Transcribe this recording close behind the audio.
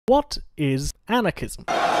What is anarchism?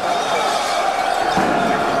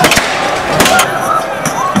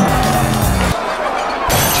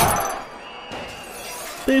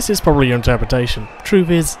 This is probably your interpretation. Truth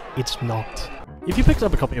is, it's not. If you picked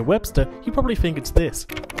up a copy of Webster, you probably think it's this: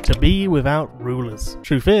 to be without rulers.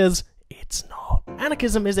 Truth is, it's not.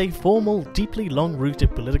 Anarchism is a formal, deeply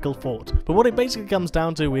long-rooted political thought, but what it basically comes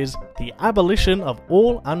down to is the abolition of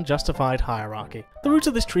all unjustified hierarchy. The roots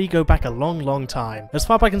of this tree go back a long time, as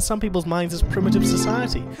far back in some people's minds as primitive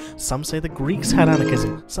society. Some say the Greeks had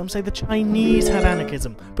anarchism, some say the Chinese had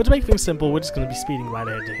anarchism, but to make things simple, we're just going to be speeding right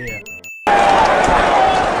ahead to here.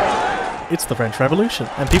 It's the French Revolution,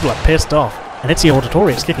 and people are pissed off, and Ezio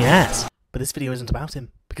Auditore is kicking ass. But this video isn't about him,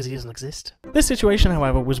 because he doesn't exist. This situation,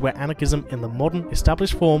 however, was where anarchism in the modern,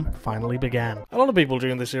 established form finally began. A lot of people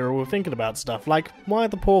during this era were thinking about stuff like, why are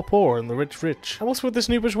the poor poor and the rich rich? And what's with this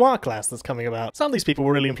new bourgeois class that's coming about? Some of these people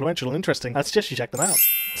were really influential and interesting. I suggest you check them out.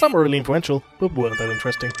 Some were really influential, but weren't that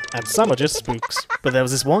interesting. And some are just spooks. But there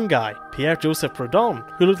was this one guy, Pierre-Joseph Proudhon,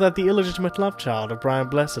 who looked like the illegitimate love child of Brian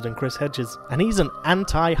Blessed and Chris Hedges. And he's an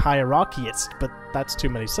anti-hierarchist, but that's too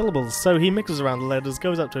many syllables, so he mixes around the letters,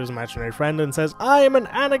 goes up to his imaginary friend and says, "I am an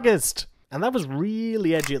anarchist!" And that was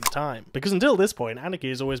really edgy at the time, because until this point, anarchy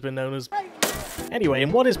has always been known as... Anyway,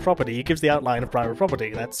 in What is Property, he gives the outline of private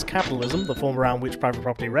property. That's capitalism, the form around which private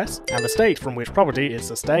property rests, and the state from which property is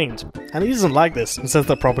sustained. And he doesn't like this, and says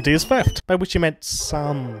that property is theft, by which he meant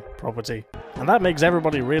some property. And that makes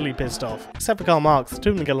everybody really pissed off. Except for Karl Marx, the two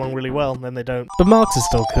of them get along really well, and then they don't. But Marx is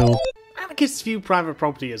still cool. Anarchists view private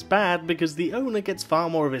property as bad because the owner gets far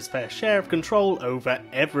more of his fair share of control over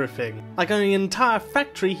everything. Like owning an entire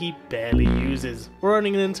factory he barely uses, or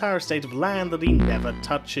owning an entire estate of land that he never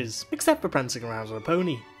touches, except for prancing around on a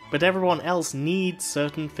pony. But everyone else needs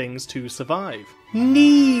certain things to survive.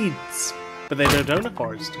 Needs! But they don't own a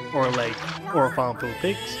forest, or a lake, or a farm full of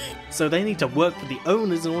pigs. So they need to work for the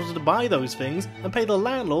owners in order to buy those things, and pay the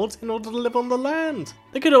landlords in order to live on the land.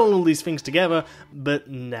 They could own all these things together, but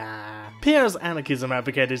nah. Pierre's anarchism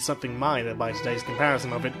advocated something minor by today's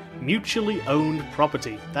comparison of it: mutually owned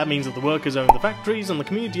property. That means that the workers own the factories and the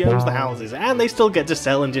community owns the houses, and they still get to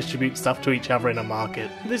sell and distribute stuff to each other in a market.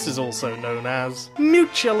 This is also known as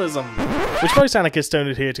mutualism, which most anarchists don't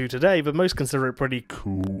adhere to today, but most consider it pretty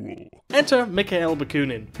cool. Enter Mikhail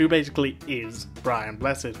Bakunin, who basically is Brian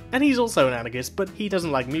Blessed. And he's also an anarchist, but he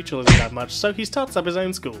doesn't like mutualism that much, so he starts up his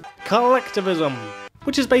own school, collectivism,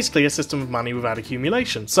 which is basically a system of money without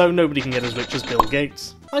accumulation, so nobody can get as rich as Bill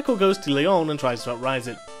Gates. Michael goes to Lyon and tries to uprise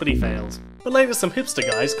it, but he fails. But later some hipster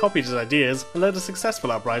guys copied his ideas and led a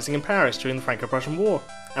successful uprising in Paris during the Franco-Prussian War.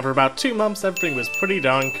 And for about 2 months everything was pretty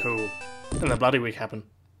darn cool. And the Bloody Week happened.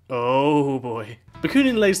 Oh boy.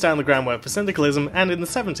 Bakunin lays down the groundwork for syndicalism, and in the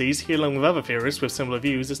 70s, he along with other theorists with similar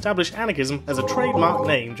views established anarchism as a trademark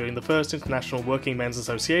name during the First International Working Men's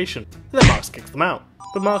Association. And then Marx kicks them out.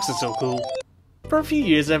 But Marx is still cool. For a few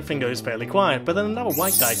years everything goes fairly quiet, but then another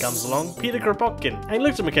white guy comes along, Peter Kropotkin, and he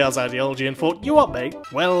looked at Mikhail's ideology and thought, "You what, mate?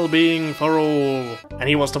 Well-being for all." And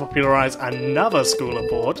he wants to popularise another school of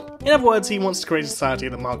thought. In other words, he wants to create a society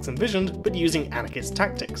that Marx envisioned, but using anarchist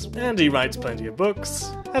tactics. And he writes plenty of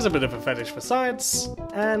books, has a bit of a fetish for science,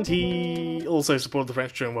 and he also supported the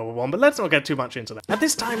French during World War I, but let's not get too much into that. At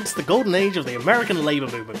this time, it's the golden age of the American labour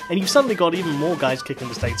movement, and you've suddenly got even more guys kicking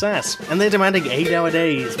the state's ass, and they're demanding 8-hour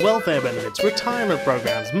days, welfare benefits, retirement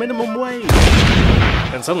programs, minimum wage.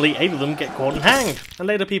 Then suddenly 8 of them get caught and hanged, and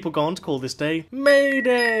later people go on to call this day May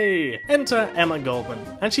Day. Enter Emma Goldman,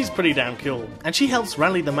 and she's pretty damn cool, and she helps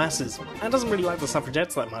rally the masses, and doesn't really like the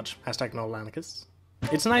suffragettes that much, hashtag not all anarchists.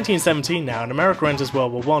 It's 1917 now, and America enters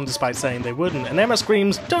World War I despite saying they wouldn't, and Emma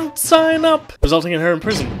screams, "Don't sign up!" resulting in her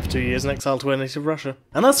imprisonment for 2 years and exile to her native Russia.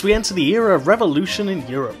 And thus we enter the era of revolution in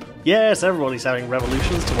Europe. Yes, everybody's having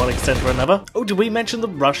revolutions to one extent or another. Oh, did we mention that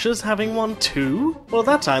Russia's having one too? Well, at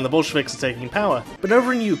that time the Bolsheviks are taking power, but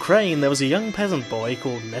over in Ukraine there was a young peasant boy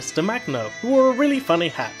called Nestor Makhno, who wore a really funny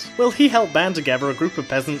hat. Well, he helped band together a group of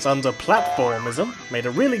peasants under platformism, made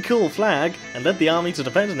a really cool flag, and led the army to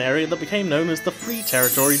defend an area that became known as the Free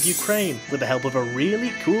Territory of Ukraine, with the help of a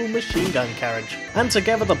really cool machine gun carriage. And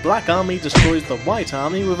together the Black Army destroys the White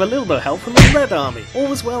Army with a little bit of help from the Red Army. All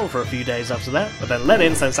was well for a few days after that, but then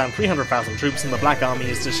Lenin sends down 300,000 troops and the Black Army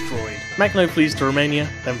is destroyed. Makhno flees to Romania,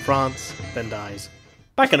 then France, then dies.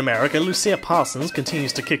 Back in America, Lucia Parsons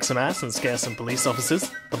continues to kick some ass and scare some police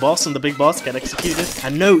officers. The boss and the big boss get executed,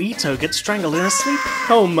 and No Ito gets strangled in her sleep.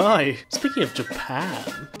 Oh my! Speaking of Japan,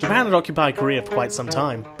 Japan had occupied Korea for quite some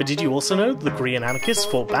time, but did you also know that the Korean anarchists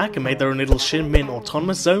fought back and made their own little Shinmin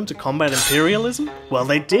autonomous zone to combat imperialism? Well,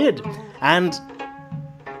 they did! And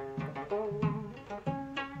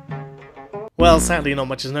Well, sadly not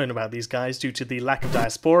much is known about these guys due to the lack of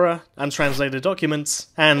diaspora, untranslated documents,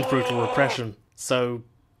 and brutal repression. So,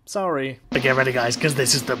 sorry. But get ready guys, because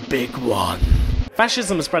this is the big one.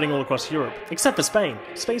 Fascism is spreading all across Europe, except for Spain.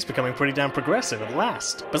 Spain's becoming pretty damn progressive at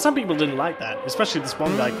last. But some people didn't like that, especially this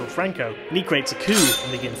one guy called Franco, and he creates a coup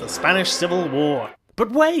and begins the Spanish Civil War.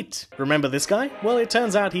 But wait! Remember this guy? Well, it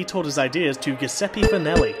turns out he taught his ideas to Giuseppe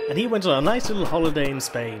Finelli, and he went on a nice little holiday in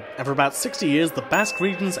Spain. And for about 60 years, the Basque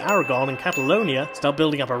regions, Aragon and Catalonia started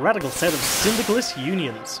building up a radical set of syndicalist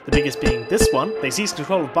unions. The biggest being this one. They seized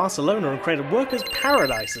control of Barcelona and created workers'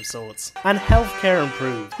 paradise of sorts. And healthcare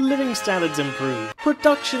improved, living standards improved,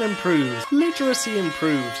 production improves, literacy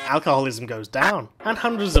improves, alcoholism goes down, and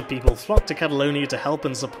hundreds of people flocked to Catalonia to help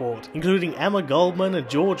and support, including Emma Goldman and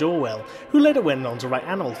George Orwell, who later went on to write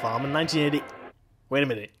Animal Farm in 1980. Wait a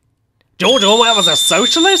minute. George Orwell was a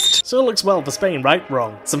socialist? So it looks well for Spain, right?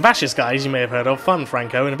 Wrong. Some fascist guys you may have heard of fund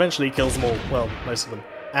Franco and eventually kills them all. Well, most of them.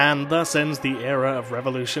 And thus ends the era of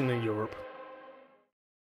revolution in Europe.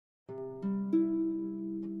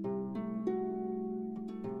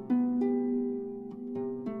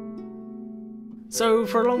 So,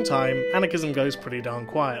 for a long time, anarchism goes pretty darn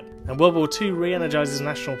quiet, and World War II re-energizes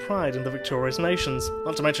national pride in the victorious nations,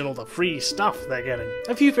 not to mention all the free stuff they're getting.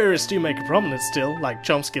 A few theorists do make a prominence still, like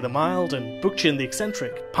Chomsky the Mild and Bookchin the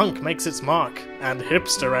Eccentric. Punk makes its mark, and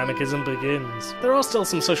hipster anarchism begins. There are still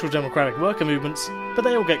some social democratic worker movements, but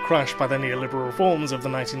they all get crushed by the neoliberal reforms of the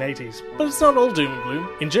 1980s. But it's not all doom and gloom.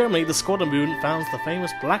 In Germany, the squatter movement founds the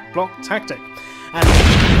famous Black Bloc tactic, and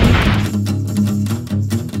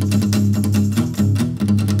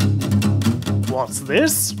what's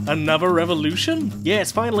this? Another revolution?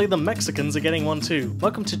 Yes, finally the Mexicans are getting one too.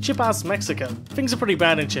 Welcome to Chiapas, Mexico. Things are pretty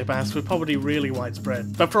bad in Chiapas, with poverty really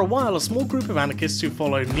widespread. But for a while, a small group of anarchists who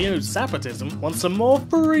follow Neo-Zapatism want some more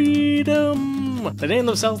freedom. They name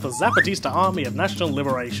themselves the Zapatista Army of National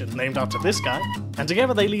Liberation, named after this guy. And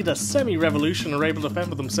together they lead a semi-revolution and are able to fend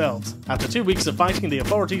for themselves. After 2 weeks of fighting, the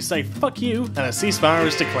authorities say fuck you, and a ceasefire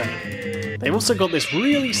is declared. They've also got this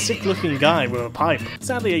really sick-looking guy with a pipe.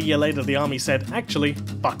 Sadly, a year later, the army said, actually,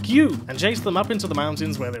 fuck you, and chased them up into the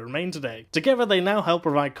mountains where they remain today. Together, they now help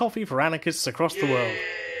provide coffee for anarchists across the world.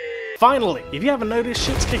 Finally, if you haven't noticed,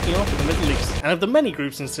 shit's kicking off in the Middle East, and of the many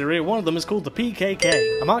groups in Syria, one of them is called the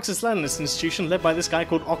PKK, a Marxist-Leninist institution led by this guy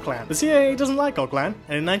called Öcalan. The CIA doesn't like Öcalan,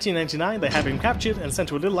 and in 1999 they have him captured and sent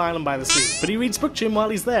to a little island by the sea. But he reads Bookchin while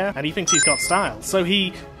he's there, and he thinks he's got style, so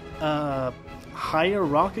he,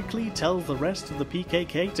 hierarchically tells the rest of the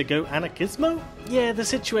PKK to go anarchismo? Yeah, the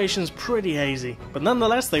situation's pretty hazy. But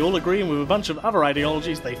nonetheless, they all agree, and with a bunch of other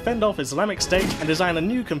ideologies, they fend off Islamic State and design a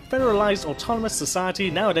new confederalized autonomous society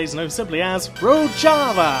nowadays known simply as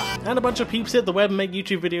Rojava! And a bunch of peeps hit the web and make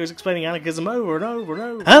YouTube videos explaining anarchism over and over and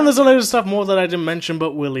over. And there's a load of stuff more that I didn't mention,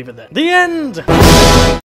 but we'll leave it there. The end!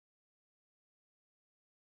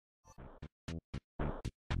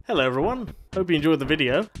 Hello everyone, hope you enjoyed the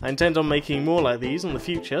video. I intend on making more like these in the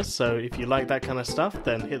future, so if you like that kind of stuff,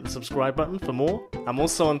 then hit the subscribe button for more. I'm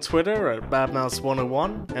also on Twitter at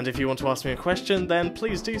badmouse101, and if you want to ask me a question, then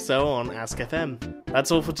please do so on AskFM.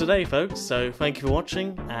 That's all for today folks, so thank you for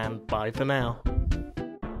watching, and bye for now.